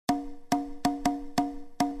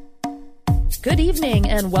Good evening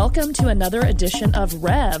and welcome to another edition of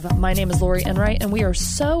REV. My name is Lori Enright and we are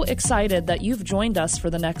so excited that you've joined us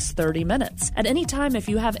for the next 30 minutes. At any time, if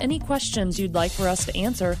you have any questions you'd like for us to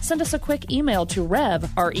answer, send us a quick email to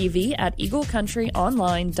REV, R-E-V, at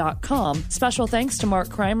eaglecountryonline.com. Special thanks to Mark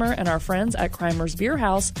Kreimer and our friends at Kreimer's Beer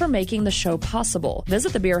House for making the show possible.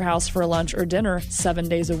 Visit the Beer House for lunch or dinner 7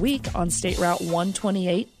 days a week on State Route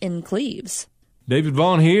 128 in Cleves. David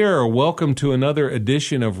Vaughan here. Welcome to another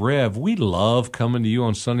edition of REV. We love coming to you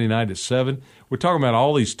on Sunday night at 7. We're talking about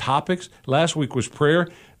all these topics. Last week was prayer.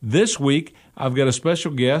 This week, I've got a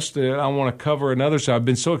special guest that I want to cover another side. I've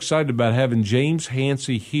been so excited about having James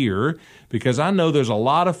Hansey here because I know there's a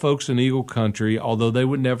lot of folks in Eagle Country, although they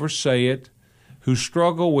would never say it, who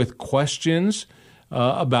struggle with questions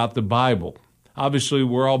about the Bible. Obviously,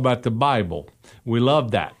 we're all about the Bible. We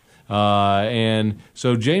love that. And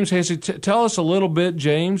so James Hansey, tell us a little bit,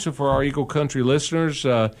 James, for our Eagle Country listeners.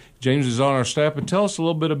 James is on our staff, but tell us a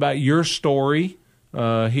little bit about your story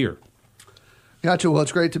here. Gotcha. Well,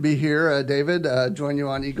 it's great to be here, David. Join you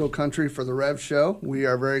on Eagle Country for the REV show. We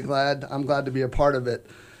are very glad. I'm glad to be a part of it.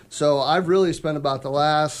 So I've really spent about the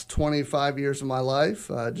last 25 years of my life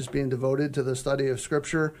just being devoted to the study of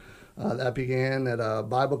Scripture. That began at a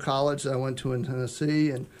Bible college that I went to in Tennessee,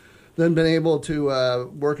 and then been able to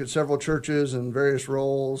work at several churches in various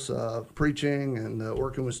roles, preaching and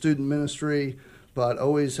working with student ministry, but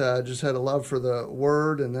always just had a love for the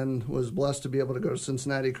Word, and then was blessed to be able to go to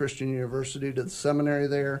Cincinnati Christian University to the seminary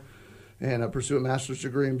there and pursue a master's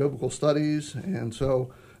degree in biblical studies. And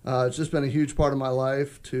so it's just been a huge part of my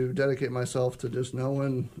life to dedicate myself to just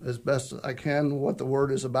knowing as best I can what the Word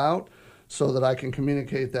is about, so that I can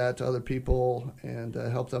communicate that to other people and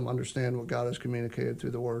help them understand what God has communicated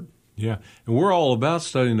through the Word. Yeah, and we're all about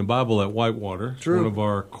studying the Bible at Whitewater. It's one of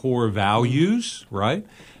our core values, right?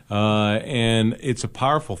 And it's a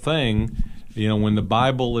powerful thing, you know, when the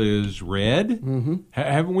Bible is read. Mm-hmm.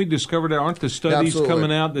 Haven't we discovered that? Aren't the studies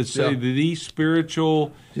coming out that say the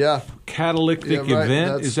spiritual catalytic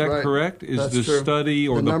event, is that correct? Is That's the true. study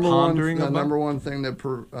or the pondering The about? number one thing that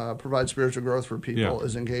provides spiritual growth for people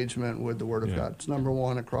is engagement with the Word of God. It's number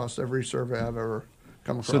one across every survey I've ever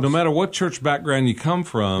come across. So no matter what church background you come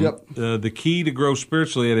from, the key to grow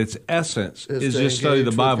spiritually at its essence is just study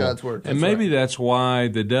the Bible. God's Word. And maybe that's why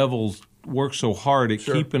the devil's works so hard at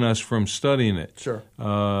keeping us from studying it at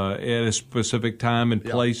a specific time and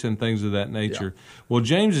place and things of that nature. Well,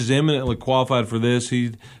 James is eminently qualified for this.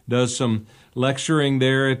 He does some lecturing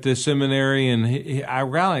there at the seminary, and I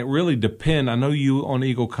really depend. I know you on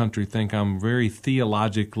Eagle Country think I'm very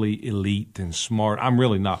theologically elite and smart. I'm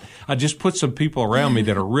really not. I just put some people around me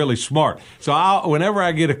that are really smart. So whenever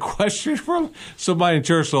I get a question from somebody in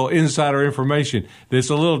church, a little insider information that's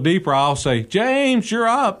a little deeper, I'll say, James, you're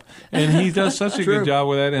up. And he does such a good job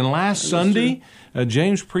with that. And last Sunday,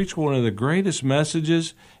 James preached one of the greatest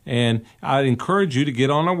messages, and I'd encourage you to get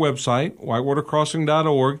on our website,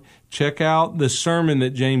 whitewatercrossing.org, check out the sermon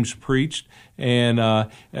that James preached, and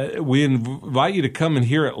we invite you to come and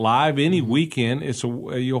hear it live any weekend.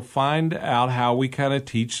 You'll find out how we kind of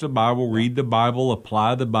teach the Bible, read the Bible,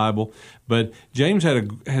 apply the Bible. But James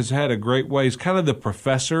has had a great way. He's kind of the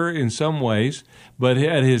professor in some ways, but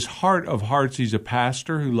at his heart of hearts, he's a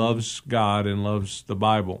pastor who loves God and loves the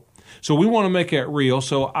Bible. So we want to make that real.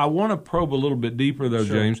 So I want to probe a little bit deeper, though,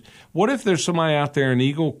 James. What if there's somebody out there in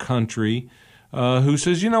Eagle Country who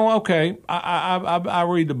says, okay, I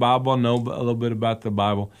read the Bible, I know a little bit about the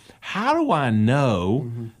Bible. How do I know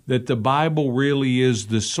that the Bible really is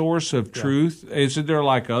the source of truth? Isn't there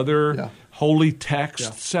like other holy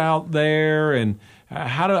texts out there? And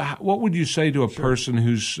what would you say to a person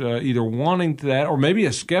who's either wanting to that or maybe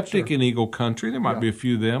a skeptic in Eagle Country? There might be a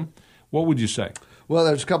few of them. What would you say? Well,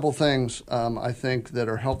 there's a couple thmuch I think that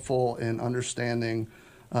are helpful in understanding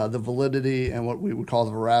the validity and what we would call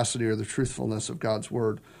the veracity or the truthfulness of God's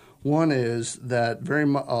Word. One is that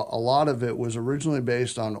a lot of it was originally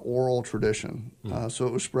based on oral tradition. So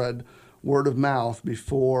it was spread word of mouth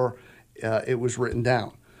before it was written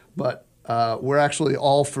down. But we're actually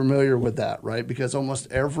all familiar with that, right? Because almost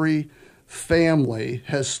every family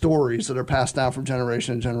has stories that are passed down from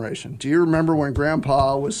generation to generation. Do you remember when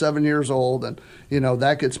Grandpa was 7 years old and,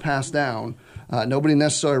 that gets passed down? Nobody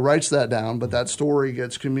necessarily writes that down, but that story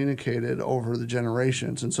gets communicated over the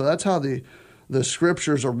generations. And so that's how the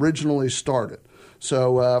Scriptures originally started.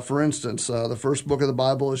 So, for instance, the first book of the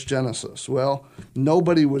Bible is Genesis. Well,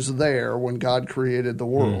 nobody was there when God created the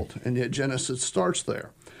world, and yet Genesis starts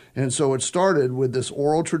there. And so it started with this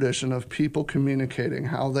oral tradition of people communicating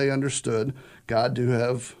how they understood God to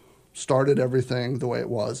have started everything the way it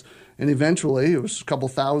was. And eventually, it was a couple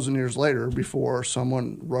thousand years later before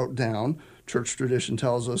someone wrote down Church tradition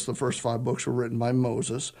tells us the first 5 books were written by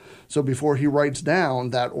Moses. So before he writes down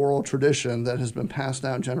that oral tradition that has been passed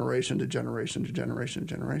down generation to generation to generation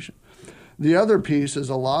to generation. The other piece is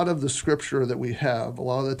a lot of the scripture that we have, a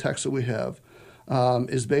lot of the text that we have,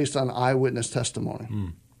 is based on eyewitness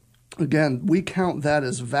testimony. Again, we count that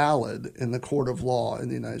as valid in the court of law in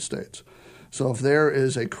the United States. So if there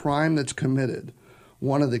is a crime that's committed,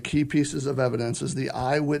 one of the key pieces of evidence is the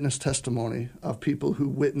eyewitness testimony of people who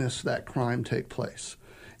witnessed that crime take place.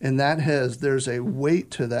 And there's a weight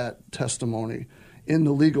to that testimony in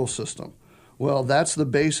the legal system. Well, that's the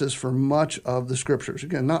basis for much of the scriptures.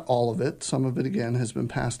 Again, not all of it. Some of it, again, has been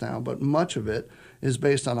passed down, but much of it is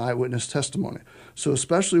based on eyewitness testimony. So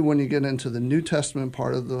especially when you get into the New Testament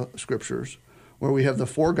part of the scriptures, where we have the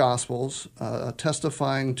 4 Gospels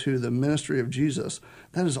testifying to the ministry of Jesus,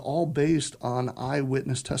 that is all based on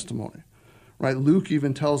eyewitness testimony, right? Luke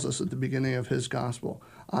even tells us at the beginning of his Gospel,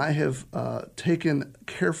 I have I've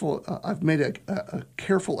made a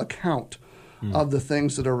careful account of the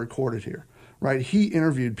things that are recorded here, right? He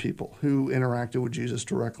interviewed people who interacted with Jesus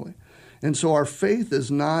directly. And so our faith is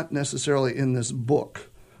not necessarily in this book,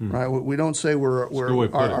 right? We don't say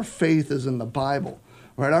our faith is in the Bible.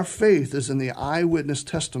 Right, our faith is in the eyewitness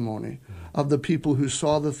testimony of the people who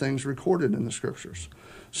saw the things recorded in the scriptures.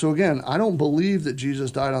 So again, I don't believe that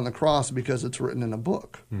Jesus died on the cross because it's written in a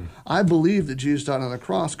book. I believe that Jesus died on the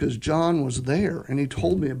cross because John was there and he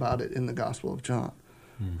told me about it in the Gospel of John.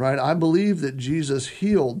 Right? I believe that Jesus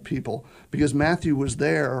healed people because Matthew was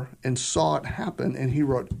there and saw it happen and he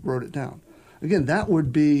wrote it down. Again, that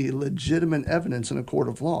would be legitimate evidence in a court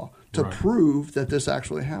of law to prove that this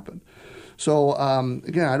actually happened. So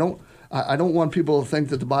again, I don't want people to think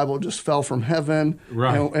that the Bible just fell from heaven,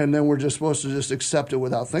 and then we're just supposed to just accept it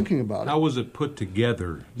without thinking about it. How was it put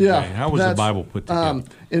together? Yeah, How was the Bible put together?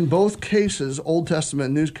 In both cases, Old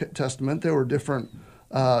Testament, New Testament, there were different.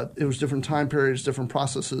 It was different time periods, different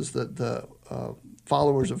processes that the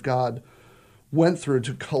followers of God went through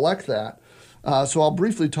to collect that. So I'll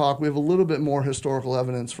briefly talk. We have a little bit more historical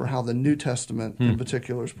evidence for how the New Testament in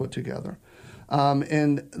particular is put together.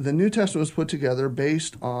 And the New Testament was put together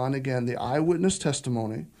based on, again, the eyewitness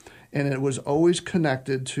testimony, and it was always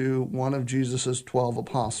connected to one of Jesus' 12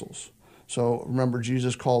 apostles. So remember,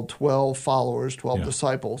 Jesus called 12 followers, 12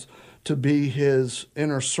 disciples, to be his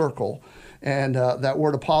inner circle. And that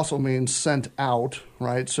word apostle means sent out,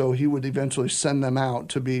 right? So he would eventually send them out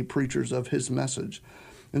to be preachers of his message.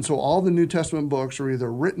 And so all the New Testament books are either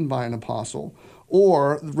written by an apostle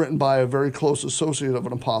or written by a very close associate of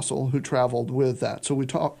an apostle who traveled with that. So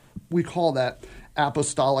we call that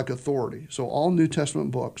apostolic authority. So all New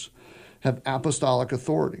Testament books have apostolic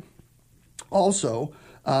authority. Also,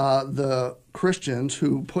 the Christians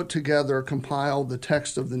who compiled the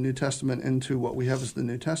text of the New Testament into what we have as the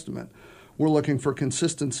New Testament, were looking for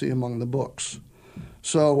consistency among the books.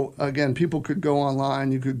 So again, people could go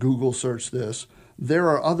online, you could Google search this. There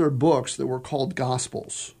are other books that were called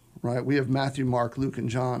Gospels. Right, we have Matthew, Mark, Luke, and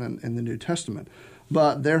John in the New Testament.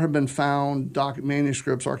 But there have been found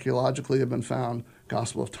manuscripts archaeologically have been found,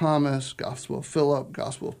 Gospel of Thomas, Gospel of Philip,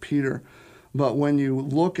 Gospel of Peter. But when you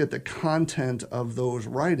look at the content of those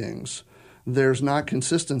writings, there's not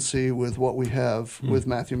consistency with what we have with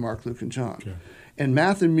Matthew, Mark, Luke, and John. Okay. And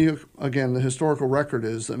Matthew, again, the historical record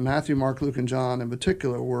is that Matthew, Mark, Luke, and John in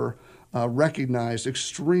particular were recognized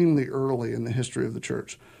extremely early in the history of the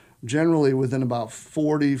church. Generally within about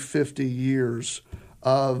 40, 50 years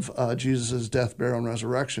of Jesus' death, burial, and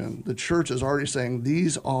resurrection, the church is already saying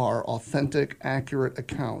these are authentic, accurate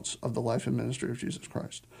accounts of the life and ministry of Jesus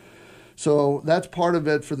Christ. So that's part of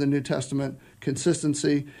it for the New Testament,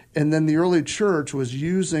 consistency. And then the early church was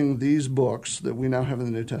using these books that we now have in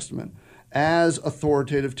the New Testament as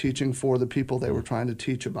authoritative teaching for the people they were trying to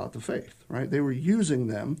teach about the faith, right? They were using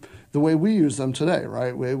them the way we use them today,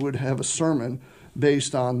 right? We would have a sermon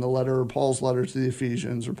based on Paul's letter to the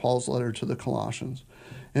Ephesians or Paul's letter to the Colossians.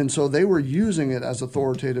 And so they were using it as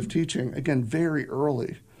authoritative teaching, again, very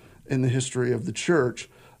early in the history of the church,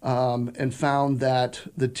 and found that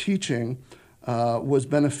the teaching was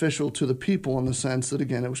beneficial to the people in the sense that,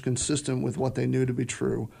 again, it was consistent with what they knew to be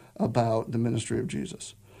true about the ministry of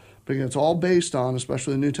Jesus. But again, it's all based on,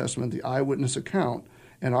 especially the New Testament, the eyewitness account,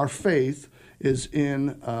 and our faith is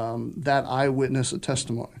in that eyewitness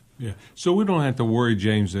testimony. Yeah. So we don't have to worry,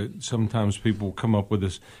 James, that sometimes people come up with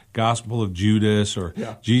this Gospel of Judas or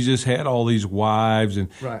Jesus had all these wives. And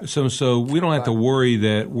so we don't have to worry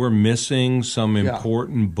that we're missing some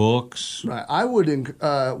important books. Right. I would,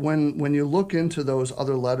 when you look into those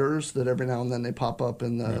other letters that every now and then they pop up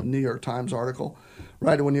in the New York Times article,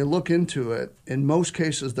 right, when you look into it, in most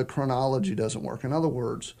cases the chronology doesn't work. In other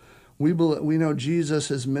words, We know Jesus,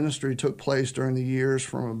 his ministry took place during the years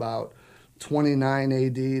from about 29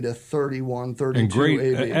 A.D. to 31, 32 and great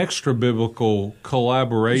A.D. extra biblical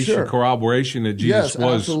corroboration that Jesus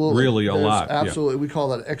was really alive. Absolutely. We call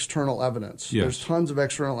that external evidence. Yes. There's tons of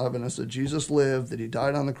external evidence that Jesus lived, that he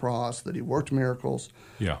died on the cross, that he worked miracles.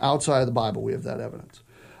 Outside of the Bible, we have that evidence.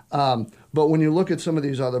 But when you look at some of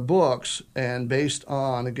these other books, and based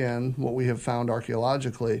on, again, what we have found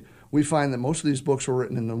archaeologically, we find that most of these books were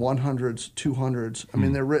written in the 100s, 200s. I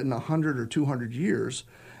mean, they're written 100 or 200 years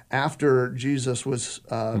after Jesus was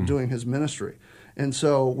doing his ministry. And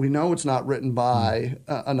so we know it's not written by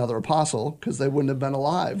another apostle, because they wouldn't have been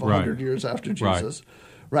alive 100 years after Jesus.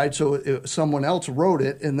 Right? So someone else wrote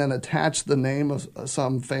it and then attached the name of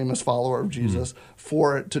some famous follower of Jesus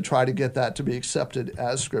for it to try to get that to be accepted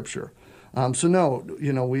as Scripture. So no,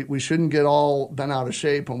 we shouldn't get all bent out of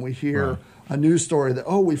shape when we hear a news story that,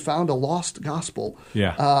 we found a lost gospel.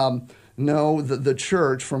 No, the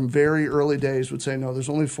church from very early days would say, no, there's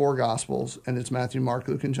only 4 Gospels, and it's Matthew, Mark,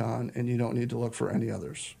 Luke, and John, and you don't need to look for any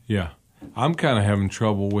others. Yeah. I'm kind of having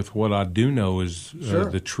trouble with what I do know is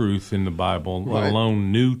the truth in the Bible, let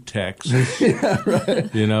alone new texts.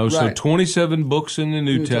 So 27 books in the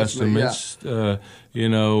New Testament,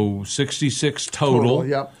 66 total.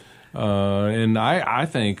 Yep. And I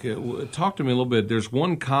think, talk to me a little bit, there's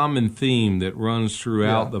one common theme that runs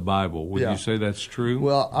throughout the Bible. Would you say that's true?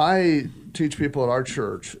 Well, I teach people at our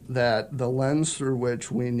church that the lens through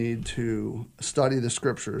which we need to study the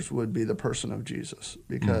Scriptures would be the person of Jesus,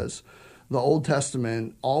 because the Old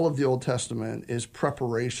Testament, all of the Old Testament is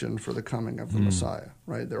preparation for the coming of the Messiah,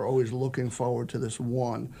 right? They're always looking forward to this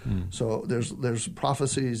one. So there's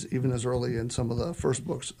prophecies even as early in some of the first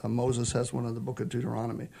books. Moses has one in the book of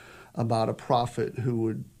Deuteronomy about a prophet who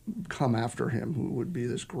would come after him, who would be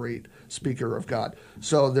this great speaker of God.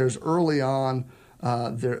 So there's early on,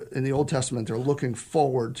 in the Old Testament, they're looking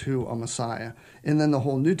forward to a Messiah. And then the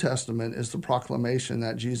whole New Testament is the proclamation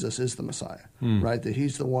that Jesus is the Messiah, right? That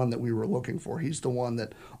he's the one that we were looking for. He's the one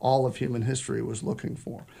that all of human history was looking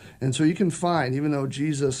for. And so you can find, even though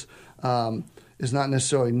Jesus is not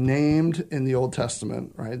necessarily named in the Old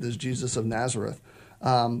Testament, right? There's Jesus of Nazareth,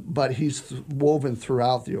 but he's woven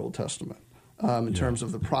throughout the Old Testament. In terms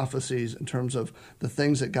of the prophecies, in terms of the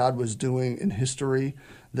things that God was doing in history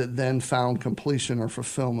that then found completion or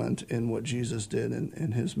fulfillment in what Jesus did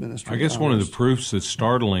in his ministry. I guess one of the proofs that's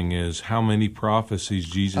startling is how many prophecies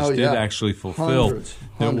Jesus did actually fulfill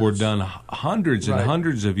that were done hundreds and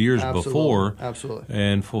hundreds of years before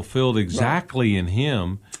and fulfilled exactly in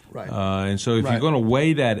him. And so if you're going to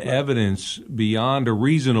weigh that evidence beyond a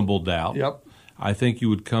reasonable doubt, I think you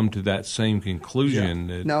would come to that same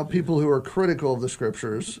conclusion. Now, people who are critical of the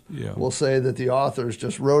Scriptures will say that the authors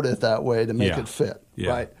just wrote it that way to make it fit,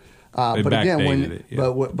 right? But again,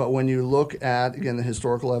 when you look at, again, the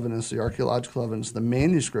historical evidence, the archaeological evidence, the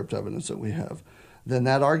manuscript evidence that we have, then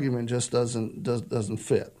that argument just doesn't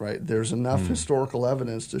fit, right? There's enough historical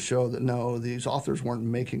evidence to show that, no, these authors weren't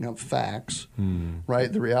making up facts,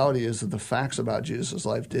 right? The reality is that the facts about Jesus'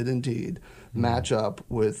 life did indeed match up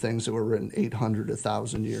with things that were written 800,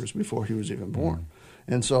 1,000 years before he was even born.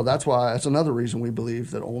 And so that's another reason we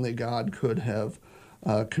believe that only God could have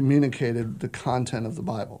communicated the content of the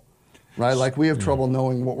Bible. Right, like we have trouble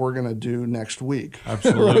knowing what we're going to do next week.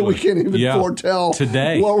 Absolutely, right? We can't even foretell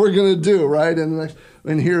today what we're going to do. Right, and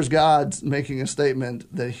here's God making a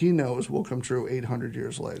statement that He knows will come true 800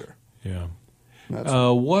 years later. Yeah.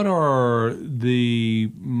 What are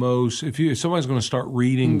the most? If somebody's going to start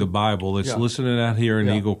reading the Bible that's listening out here in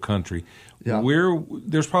Eagle Country,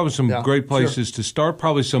 there's probably some great places to start,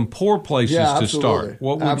 probably some poor places to start.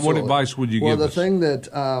 What advice would you give us? Well, the thing that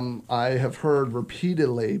I have heard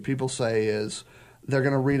repeatedly people say is they're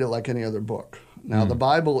going to read it like any other book. Now, the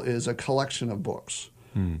Bible is a collection of books,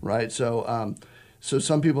 right? So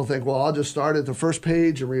some people think, well, I'll just start at the first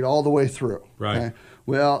page and read all the way through. Right. Okay?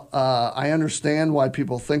 Well, I understand why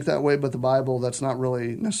people think that way, but the Bible, that's not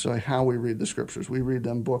really necessarily how we read the Scriptures. We read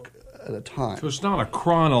them book at a time. So it's not a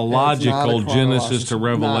chronological Genesis to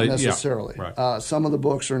Revelation. Not necessarily. Yeah. Right. Some of the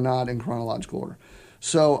books are not in chronological order.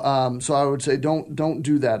 So I would say don't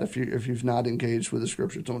do that if you've not engaged with the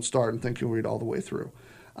Scriptures. Don't start and think you'll read all the way through.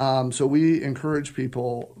 So we encourage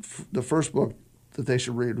people, the first book that they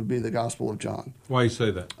should read would be the Gospel of John. Why do you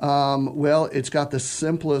say that? Well, it's got the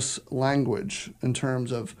simplest language in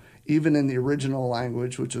terms of, even in the original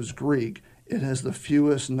language, which was Greek, it has the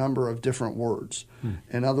fewest number of different words.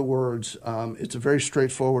 In other words, it's a very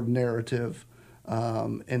straightforward narrative,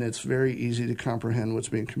 and it's very easy to comprehend what's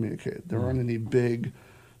being communicated. There aren't any big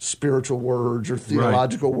spiritual words or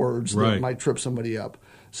theological words that might trip somebody up.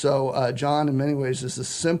 So John, in many ways, is the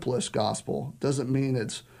simplest gospel. Doesn't mean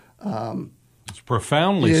it's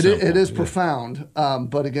profoundly simple. It is profound,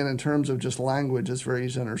 but again, in terms of just language, it's very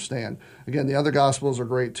easy to understand. Again, the other gospels are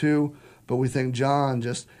great too, but we think John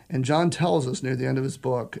tells us near the end of his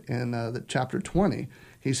book in the chapter 20,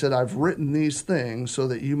 he said, "I've written these things so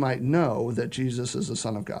that you might know that Jesus is the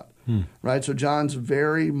Son of God." Right? So John's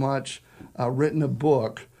very much written a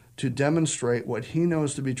book to demonstrate what he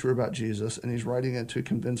knows to be true about Jesus, and he's writing it to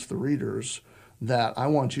convince the readers that I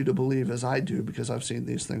want you to believe as I do because I've seen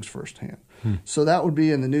these things firsthand. So that would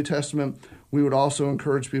be in the New Testament. We would also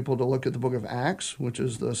encourage people to look at the book of Acts, which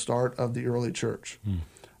is the start of the early church.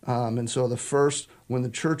 And so when the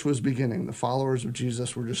church was beginning, the followers of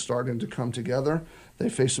Jesus were just starting to come together. They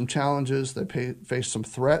faced some challenges. They faced some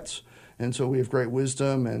threats. And so we have great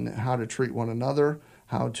wisdom in how to treat one another,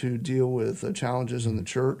 how to deal with the challenges in the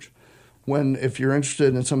church. If you're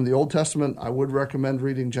interested in some of the Old Testament, I would recommend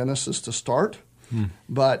reading Genesis to start.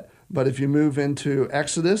 But if you move into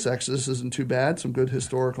Exodus isn't too bad, some good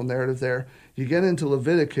historical narrative there. You get into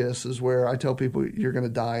Leviticus is where I tell people you're going to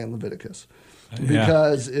die in Leviticus.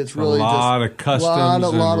 Because it's really a lot of customs, a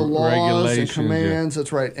lot of laws regulations, and commands.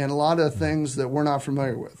 That's right, and a lot of things that we're not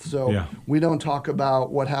familiar with. So we don't talk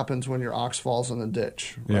about what happens when your ox falls in a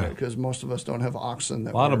ditch, right? Because most of us don't have oxen.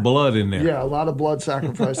 A lot of blood in there. Yeah, a lot of blood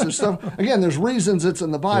sacrifice. There's stuff. Again, there's reasons it's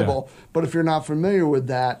in the Bible, but if you're not familiar with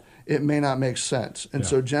that, it may not make sense. And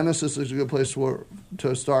so Genesis is a good place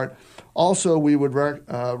to start. Also, we would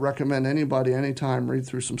recommend anybody anytime read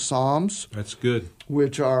through some Psalms. That's good.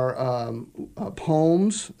 Which are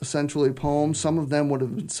poems, essentially poems. Some of them would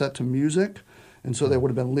have been set to music, and so they would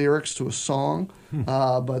have been lyrics to a song.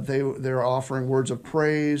 But they're offering words of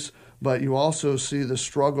praise. But you also see the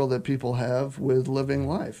struggle that people have with living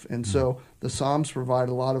life. And so the Psalms provide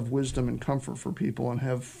a lot of wisdom and comfort for people and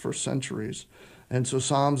have for centuries. And so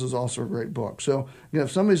Psalms is also a great book. So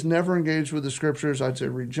if somebody's never engaged with the Scriptures, I'd say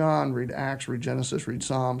read John, read Acts, read Genesis, read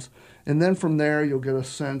Psalms. And then from there, you'll get a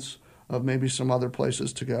sense of maybe some other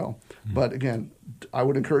places to go. But again, I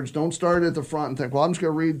would encourage, don't start at the front and think, well, I'm just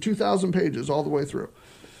going to read 2,000 pages all the way through.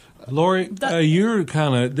 Lori, you're a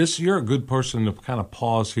good person to kind of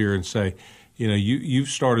pause here and say, you've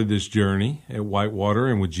started this journey at Whitewater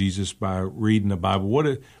and with Jesus by reading the Bible.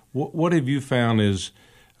 What have you found is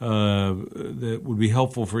that would be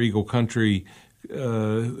helpful for Eagle Country,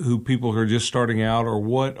 who people are just starting out, or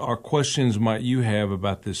what questions might you have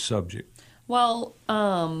about this subject? Well,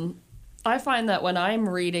 I find that when I'm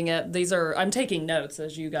reading it, I'm taking notes,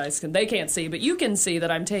 as you guys they can't see, but you can see that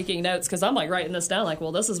I'm taking notes because I'm like writing this down like,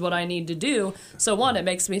 well, this is what I need to do. So one, it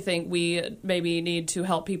makes me think we maybe need to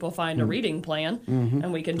help people find a reading plan,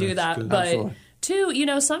 and we can do that. Good. But Absolutely.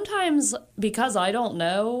 Two, sometimes because I don't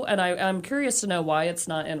know, and I'm curious to know why it's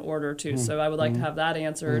not in order too, so I would like to have that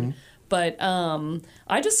answered. But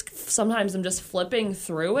I sometimes I'm just flipping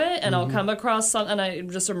through it, and I'll come across something, and I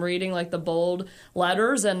just am reading like the bold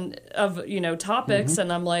letters and of topics,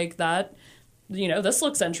 and I'm like that, this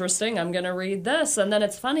looks interesting. I'm going to read this, and then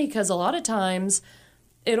it's funny because a lot of times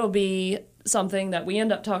it'll be something that we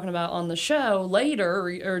end up talking about on the show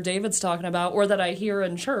later, or David's talking about, or that I hear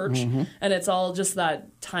in church, and it's all just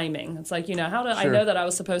that timing. It's like, how did I know that I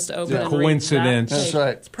was supposed to open and coincidence. read that? That's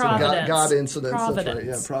right. It's providence. God incidents. Providence. That's right.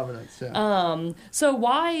 Yeah, providence. Yeah. So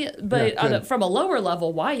why, but from a lower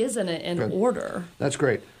level, why isn't it in order? That's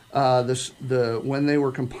great. When they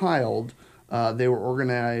were compiled, they were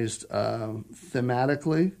organized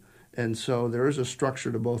thematically, and so there is a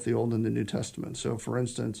structure to both the Old and the New Testament. So, for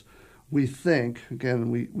instance, we think,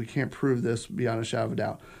 again, we can't prove this beyond a shadow of a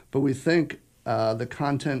doubt, but we think the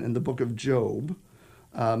content in the book of Job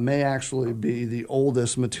may actually be the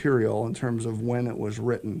oldest material in terms of when it was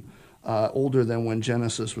written, older than when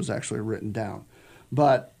Genesis was actually written down.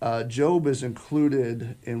 But Job is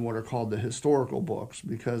included in what are called the historical books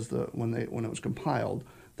because when it was compiled,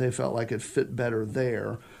 they felt like it fit better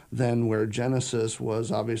there than where Genesis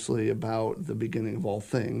was obviously about the beginning of all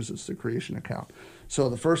things. It's the creation account. So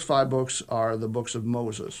the first 5 books are the books of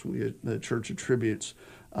Moses. The church attributes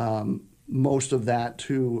most of that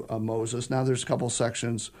to Moses. Now there's a couple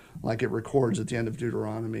sections, like it records at the end of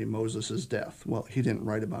Deuteronomy, Moses' death. Well, he didn't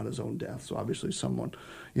write about his own death, so obviously someone,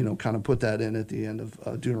 kind of put that in at the end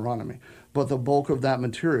of Deuteronomy. But the bulk of that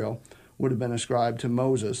material would have been ascribed to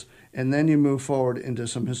Moses. And then you move forward into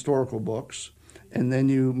some historical books, and then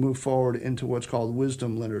you move forward into what's called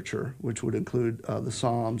wisdom literature, which would include the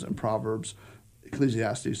Psalms and Proverbs,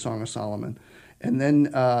 Ecclesiastes, Song of Solomon. And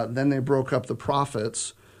then they broke up the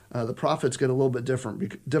prophets The prophets get a little bit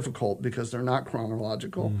difficult because they're not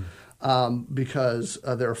chronological. Because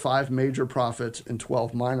there are 5 major prophets and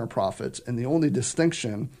 12 minor prophets, and the only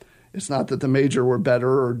distinction, it's not that the major were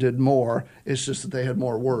better or did more, it's just that they had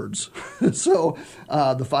more words. So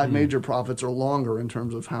the 5 major prophets are longer in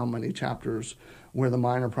terms of how many chapters, where the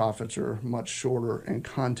minor prophets are much shorter in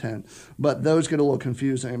content. But those get a little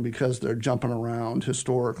confusing because they're jumping around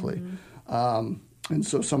historically. And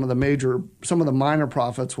so some of the minor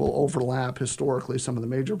prophets will overlap historically some of the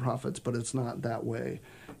major prophets, but it's not that way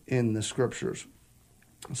in the Scriptures.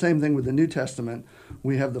 Same thing with the New Testament.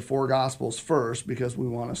 We have the 4 Gospels first because we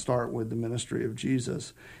want to start with the ministry of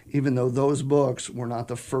Jesus, even though those books were not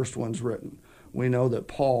the first ones written. We know that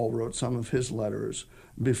Paul wrote some of his letters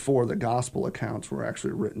before the Gospel accounts were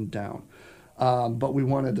actually written down. But we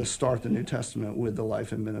wanted to start the New Testament with the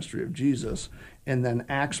life and ministry of Jesus. And then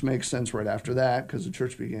Acts makes sense right after that because the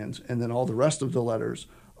church begins. And then all the rest of the letters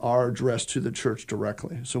are addressed to the church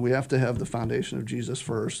directly. So we have to have the foundation of Jesus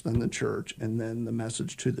first, then the church, and then the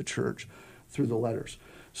message to the church through the letters.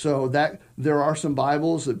 So that there are some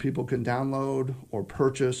Bibles that people can download or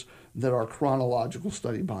purchase that are chronological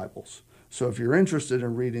study Bibles. So if you're interested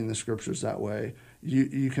in reading the Scriptures that way,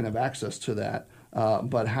 you can have access to that.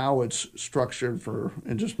 But how it's structured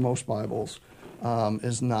in just most Bibles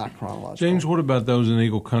is not chronological. James, what about those in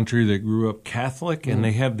Eagle Country that grew up Catholic and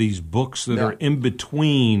they have these books that are in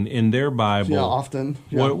between in their Bible? Yeah, often.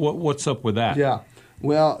 Yeah. What's up with that? Yeah.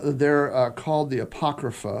 Well, they're called the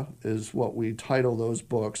Apocrypha is what we title those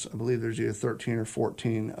books. I believe there's either 13 or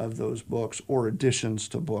 14 of those books or additions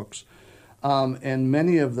to books. And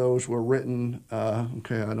many of those were written, I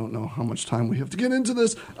don't know how much time we have to get into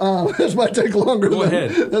this. This might take longer.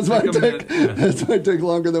 This might take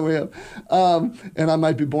longer than we have. And I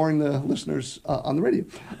might be boring the listeners on the radio.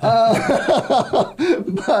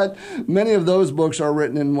 But many of those books are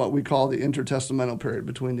written in what we call the intertestamental period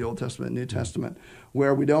between the Old Testament and New Testament,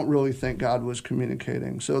 where we don't really think God was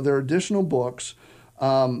communicating. So there are additional books.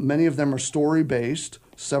 Many of them are story-based.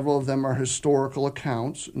 Several of them are historical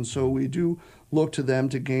accounts, and so we do look to them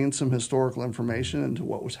to gain some historical information into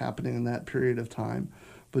what was happening in that period of time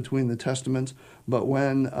between the Testaments. But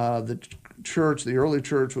when the early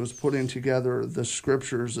church, was putting together the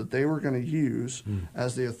Scriptures that they were going to use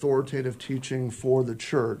as the authoritative teaching for the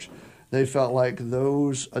church, they felt like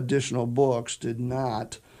those additional books did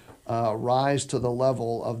not rise to the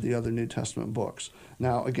level of the other New Testament books.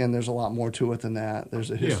 Now, again, there's a lot more to it than that. There's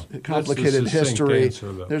a complicated history.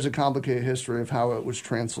 There's a complicated history of how it was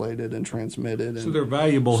translated and transmitted. So they're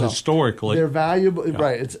valuable historically. They're valuable,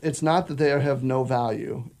 right? It's not that they have no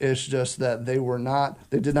value. It's just that they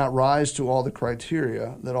did not rise to all the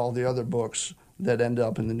criteria that all the other books that end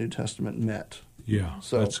up in the New Testament met. Yeah,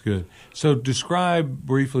 that's good. So describe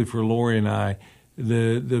briefly for Lori and I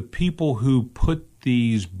the people who put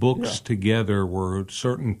these books together were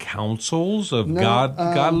certain councils of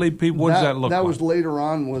godly people. What does that look like? That was later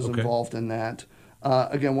on involved in that.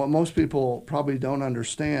 Again, what most people probably don't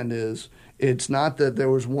understand is it's not that there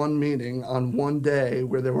was one meeting on one day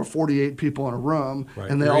where there were 48 people in a room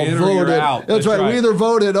and they all voted. That's right. We either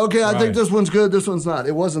voted, I think this one's good, this one's not.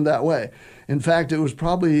 It wasn't that way. In fact, it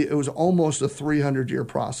was almost a 300-year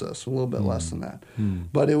process, a little bit less than that.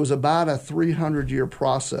 But it was about a 300-year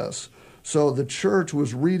process. So the church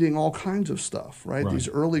was reading all kinds of stuff, right? These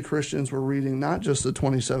early Christians were reading not just the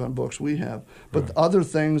 27 books we have, but other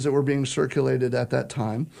things that were being circulated at that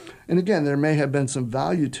time. And again, there may have been some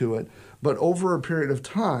value to it, but over a period of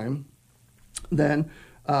time, then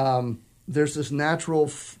there's this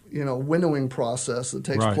natural, winnowing process that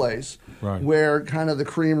takes place where kind of the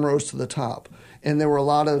cream rose to the top. And there were a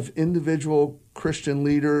lot of individual Christian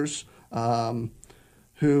leaders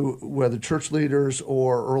who, whether church leaders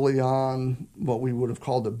or early on what we would have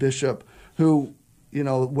called a bishop, who,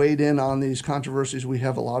 weighed in on these controversies. We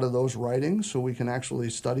have a lot of those writings, so we can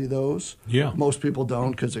actually study those. Yeah. Most people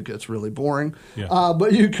don't because it gets really boring. Yeah.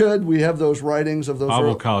 But you could. We have those writings of those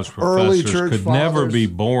Bible college early professors church could fathers. Never be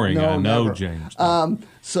boring. No, I know, never. James.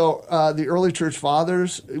 So the early church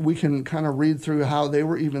fathers, we can kind of read through how they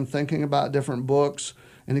were even thinking about different books.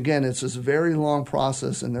 And again, it's this very long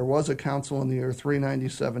process, and there was a council in the year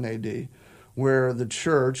 397 A.D. where the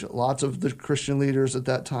church, lots of the Christian leaders at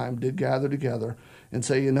that time, did gather together and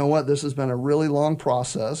say, you know what, this has been a really long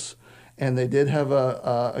process. And they did have,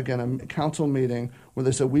 a council meeting where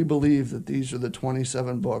they said, we believe that these are the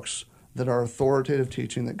 27 books that are authoritative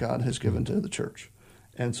teaching that God has given to the church.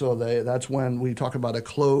 And so that's when we talk about a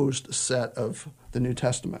closed set of the New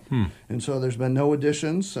Testament. And so there's been no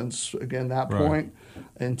additions since, again, that point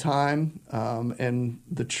in time. And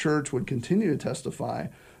the church would continue to testify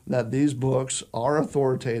that these books are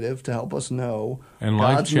authoritative to help us know and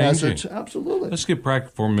God's life-changing. message. Absolutely. Let's get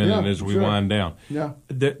practical for a minute as we wind down. Yeah.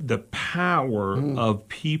 The power of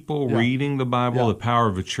people reading the Bible, the power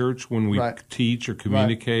of a church when we teach or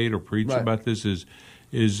communicate or preach about this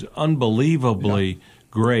is unbelievably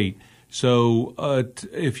great. So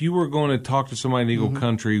if you were going to talk to somebody in Eagle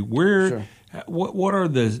Country, what are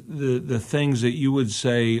the things that you would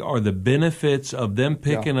say are the benefits of them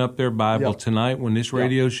picking up their Bible tonight when this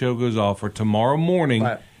radio show goes off or tomorrow morning?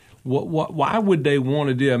 Why would they want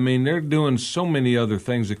to do? I mean, they're doing so many other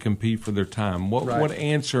things that compete for their time. What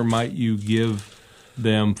answer might you give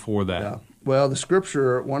them for that? Yeah. Well, the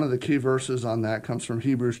Scripture, one of the key verses on that comes from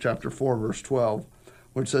Hebrews chapter 4, verse 12,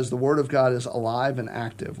 which says the Word of God is alive and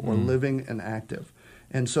active, or living and active.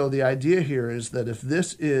 And so the idea here is that if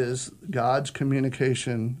this is God's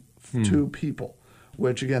communication to people,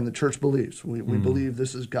 which, again, the church believes. We believe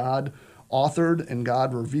this is God authored and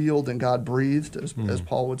God revealed and God breathed, as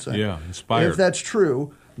Paul would say. Yeah, inspired. If that's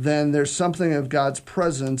true, then there's something of God's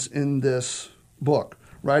presence in this book.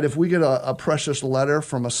 Right? If we get a precious letter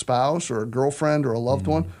from a spouse or a girlfriend or a loved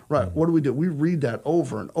one, what do? We read that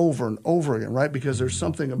over and over and over again, right? Because there's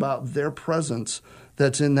something about their presence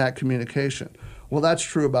that's in that communication. Well, that's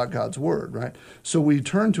true about God's Word, right? So we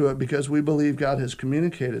turn to it because we believe God has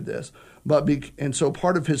communicated this. And so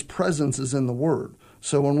part of His presence is in the Word.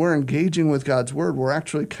 So when we're engaging with God's Word, we're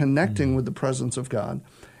actually connecting with the presence of God.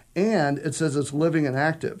 And it says it's living and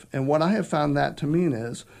active. And what I have found that to mean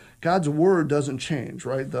is God's Word doesn't change,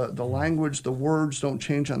 right? The language, the words don't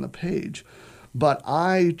change on the page. But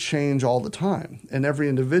I change all the time, and every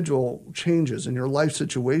individual changes, and your life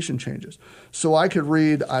situation changes. So I could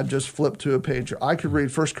read, I just flipped to a page, I could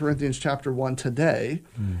read 1 Corinthians chapter 1 today,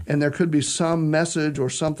 and there could be some message or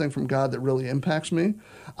something from God that really impacts me.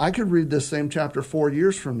 I could read this same chapter 4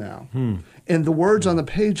 years from now, and the words on the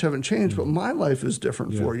page haven't changed, but my life is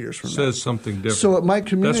different 4 years from now. It says something different. So it might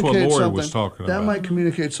communicate That's what Lori something. was talking about. That might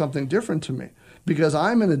communicate something different to me. Because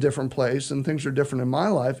I'm in a different place and things are different in my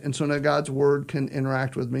life, and so now God's Word can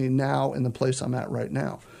interact with me now in the place I'm at right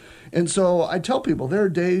now. And so I tell people there are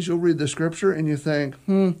days you'll read the Scripture and you think,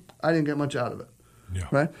 I didn't get much out of it. Yeah.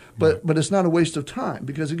 Right? But it's not a waste of time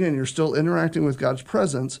because, again, you're still interacting with God's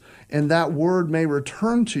presence, and that Word may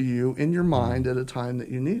return to you in your mind at a time that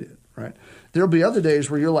you need it. Right? There'll be other days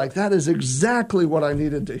where you're like, that is exactly what I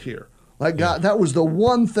needed to hear. Like, God, that was the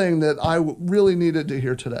one thing that I really needed to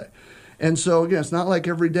hear today. And so, again, it's not like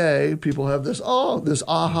every day people have this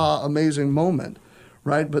aha, amazing moment,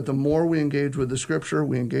 right? But the more we engage with the Scripture,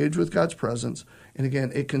 we engage with God's presence. And,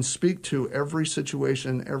 again, it can speak to every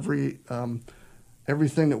situation,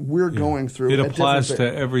 everything that we're going through. It applies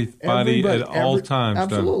to everybody at all times.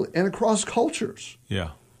 Absolutely. And across cultures.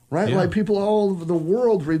 Yeah. Right? Yeah. Like people all over the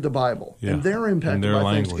world read the Bible, and they're impacted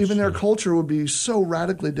by things. Even their culture would be so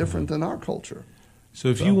radically different than our culture. So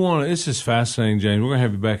if you want to, this is fascinating, James. We're going to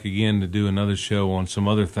have you back again to do another show on some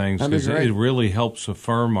other things because it really helps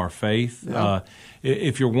affirm our faith. Yeah.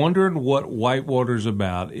 If you're wondering what Whitewater's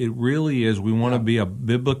about, it really is we want to be a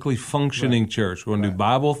biblically functioning church. We want to do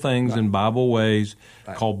Bible things in Bible ways,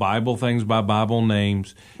 call Bible things by Bible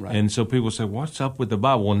names. Right. And so people say, what's up with the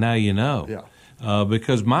Bible? Well, now you know. Yeah.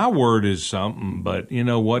 Because my word is something, but you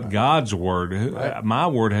know what? God's word, my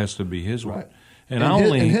word has to be His word. Right.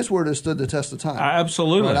 And his word has stood the test of time.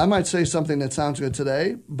 Absolutely. Right? I might say something that sounds good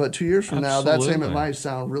today, but 2 years from now, that same it might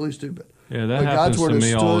sound really stupid. Yeah, that happens to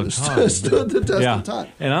me all the time. Stood the test of time.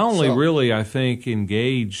 And I only really, I think,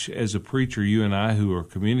 engage as a preacher, you and I who are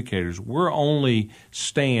communicators, we're only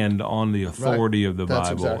stand on the authority of the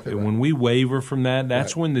Bible. Exactly and when we waver from that,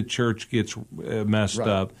 that's when the church gets messed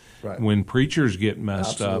up, when preachers get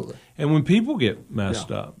messed up, and when people get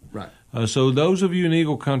messed up. Right. So those of you in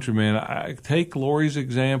Eagle Country, man, take Lori's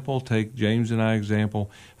example, take James and I's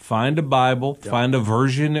example, find a Bible, find a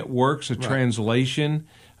version that works, a translation.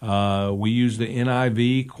 We use the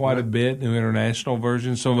NIV quite a bit, New International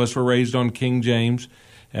Version. Some of us were raised on King James.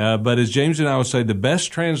 But as James and I would say, the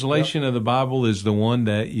best translation of the Bible is the one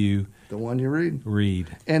that you... The one you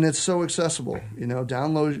read. And it's so accessible. You know,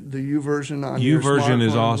 download the YouVersion on your smartphone. YouVersion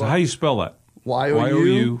is awesome. How do you spell that?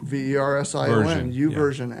 YOUVERSION,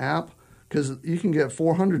 YouVersion app. Because you can get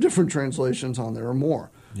 400 different translations on there or more.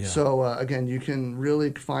 Yeah. So, again, you can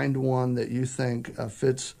really find one that you think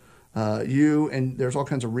fits you, and there's all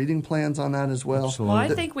kinds of reading plans on that as well. Absolutely. Well, I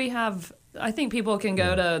think we have I think people can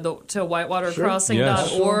go to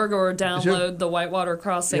whitewatercrossing.org or download the Whitewater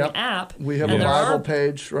Crossing app. We have a Bible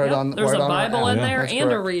page on. There's a Bible in there That's and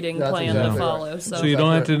correct. a reading plan to follow. Right. So you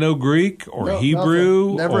don't have to know Greek or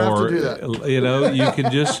Hebrew. Never have to do that. You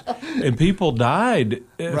can just. And people died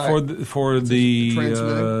for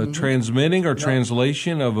the transmitting or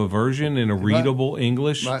translation of a version in a readable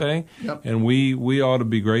English thing, and we ought to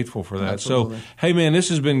be grateful for that. Absolutely. So, hey man, this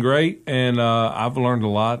has been great, and I've learned a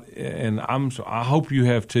lot, and I hope you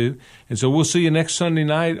have too. And so we'll see you next Sunday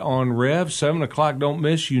night on Rev, 7:00. Don't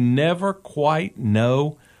miss. You never quite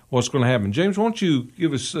know what's going to happen. James, why don't you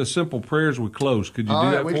give us a simple prayer as we close? Could you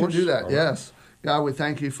do that for us? We can do that, yes. God, we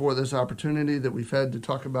thank you for this opportunity that we've had to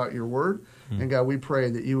talk about your word. And God, we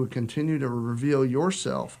pray that you would continue to reveal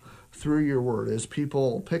yourself through your word as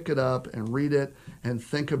people pick it up and read it and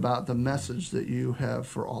think about the message that you have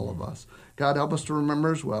for all of us. God, help us to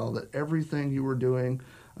remember as well that everything you were doing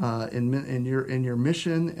in your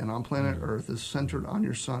mission and on planet Earth is centered on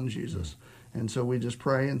your Son, Jesus. And so we just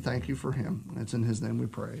pray and thank you for him. It's in his name we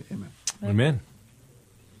pray. Amen. Amen.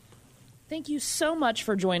 Thank you so much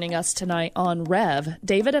for joining us tonight on Rev.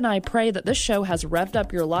 David and I pray that this show has revved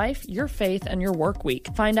up your life, your faith, and your work week.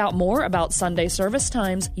 Find out more about Sunday service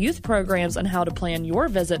times, youth programs, and how to plan your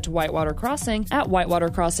visit to Whitewater Crossing at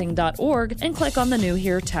whitewatercrossing.org and click on the New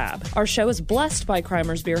Here tab. Our show is blessed by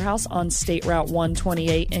Crimer's Beer House on State Route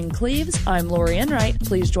 128 in Cleves. I'm Lori Enright.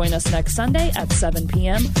 Please join us next Sunday at 7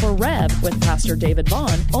 p.m. for Rev with Pastor David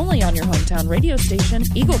Vaughan, only on your hometown radio station,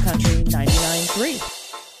 Eagle Country 99.3.